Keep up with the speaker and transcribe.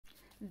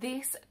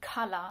This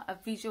Colour, a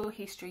Visual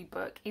History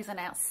book, is an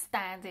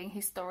outstanding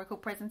historical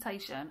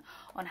presentation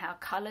on how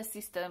colour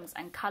systems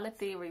and colour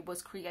theory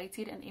was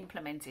created and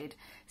implemented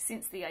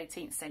since the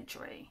 18th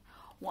century.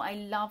 What I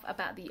love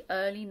about the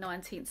early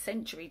 19th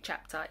century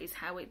chapter is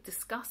how it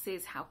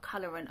discusses how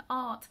colour and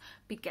art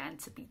began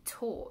to be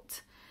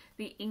taught.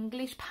 The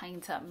English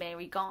painter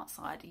Mary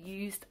Gartside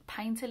used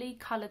painterly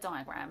colour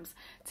diagrams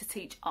to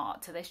teach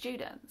art to their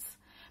students.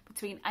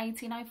 Between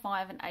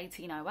 1805 and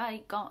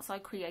 1808,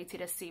 Gartside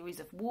created a series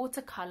of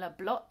watercolour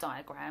blot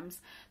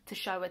diagrams to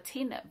show a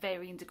tin at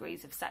varying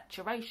degrees of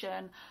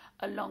saturation,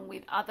 along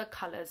with other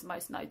colours,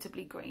 most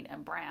notably green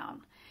and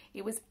brown.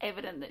 It was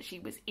evident that she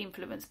was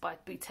influenced by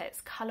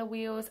Boutet's colour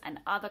wheels and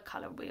other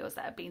colour wheels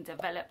that had been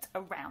developed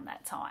around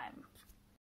that time.